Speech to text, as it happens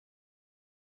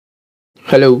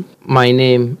Hello, my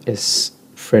name is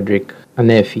Frederick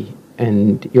Anaafi,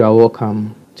 and you are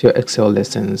welcome to your Excel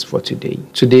lessons for today.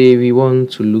 Today we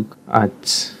want to look at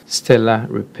Stellar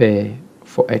Repair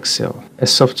for Excel, a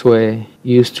software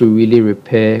used to really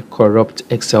repair corrupt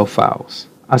Excel files.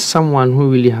 As someone who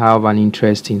really have an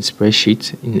interest in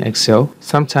spreadsheet in Excel,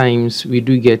 sometimes we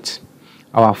do get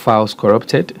our files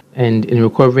corrupted, and in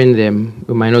recovering them,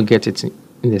 we might not get it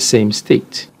in the same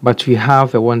state. But we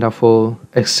have a wonderful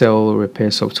Excel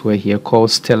repair software here called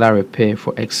Stellar Repair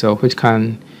for Excel, which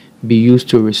can be used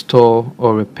to restore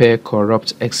or repair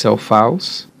corrupt Excel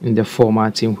files in the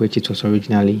format in which it was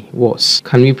originally was.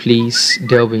 Can we please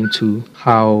delve into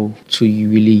how to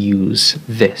really use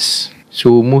this? So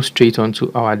we'll move straight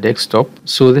onto our desktop.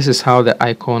 So this is how the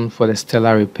icon for the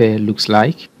Stellar Repair looks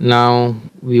like. Now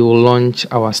we will launch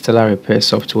our Stellar Repair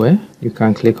software. You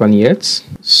can click on Yet.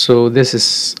 So this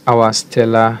is our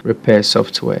Stellar Repair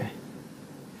software.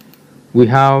 We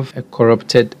have a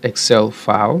corrupted Excel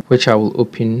file, which I will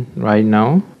open right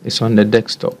now. It's on the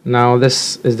desktop. Now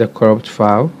this is the corrupt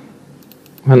file.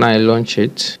 When I launch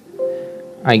it,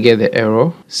 I get the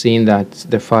error saying that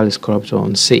the file is corrupt or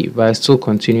unsafe, but I still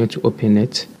continue to open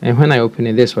it. And when I open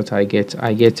it, this is what I get.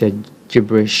 I get a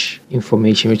gibberish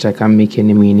information which I can't make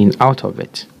any meaning out of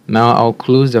it. Now I'll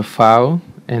close the file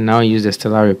and now use the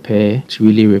Stellar Repair to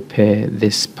really repair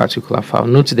this particular file.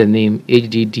 Note the name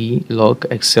HDD log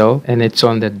Excel, and it's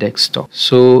on the desktop.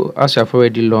 So as we have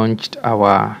already launched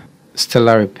our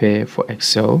Stellar Repair for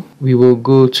Excel, we will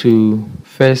go to,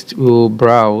 first we will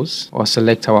browse or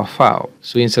select our file.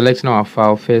 So in selecting our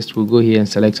file, first we'll go here and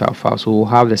select our file. So we'll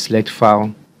have the select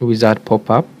file wizard pop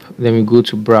up. Then we go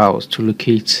to browse to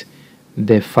locate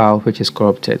the file which is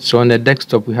corrupted. So on the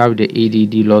desktop we have the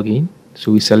ADD login.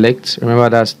 So we select, remember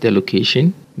that's the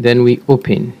location. Then we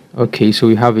open. Okay, so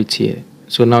we have it here.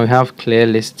 So now we have clear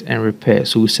list and repair.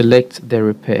 So we select the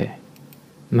repair.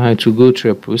 Now to go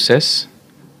through a process.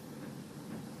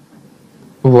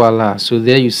 Voila, so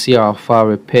there you see our file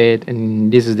repaired,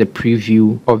 and this is the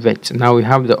preview of it. Now we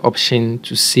have the option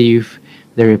to save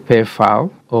the repair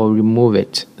file or remove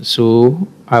it. So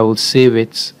I will save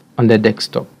it on the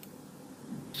desktop.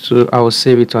 So I will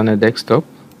save it on the desktop.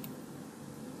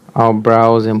 I'll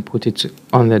browse and put it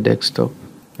on the desktop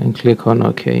and click on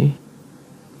OK.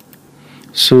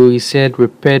 So he said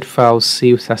repaired file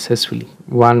saved successfully,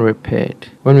 one repaired.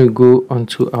 When we go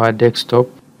onto our desktop,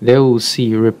 there we'll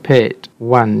see repaired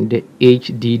one, the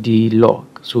HDD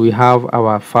log. So we have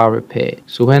our file repaired.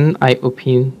 So when I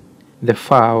open the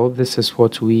file, this is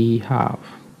what we have.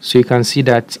 So you can see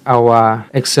that our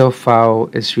Excel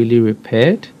file is really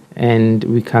repaired, and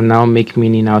we can now make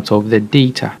meaning out of the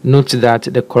data. Note that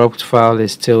the corrupt file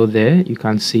is still there. You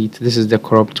can see it. This is the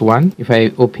corrupt one. If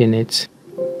I open it,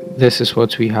 this is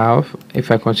what we have.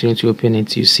 If I continue to open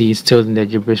it, you see it's still in the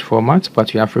gibberish format,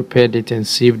 but we have prepared it and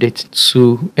saved it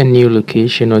to a new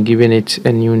location or given it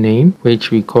a new name,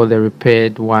 which we call the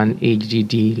repaired one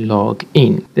HDD log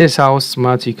in. This is how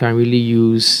smart you can really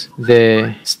use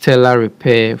the Stellar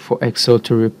Repair for Excel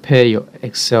to repair your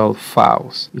Excel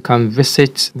files. You can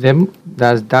visit them,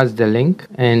 that's the link,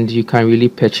 and you can really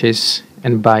purchase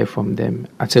and buy from them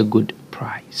at a good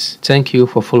price. Thank you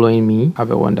for following me. Have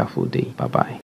a wonderful day. Bye bye.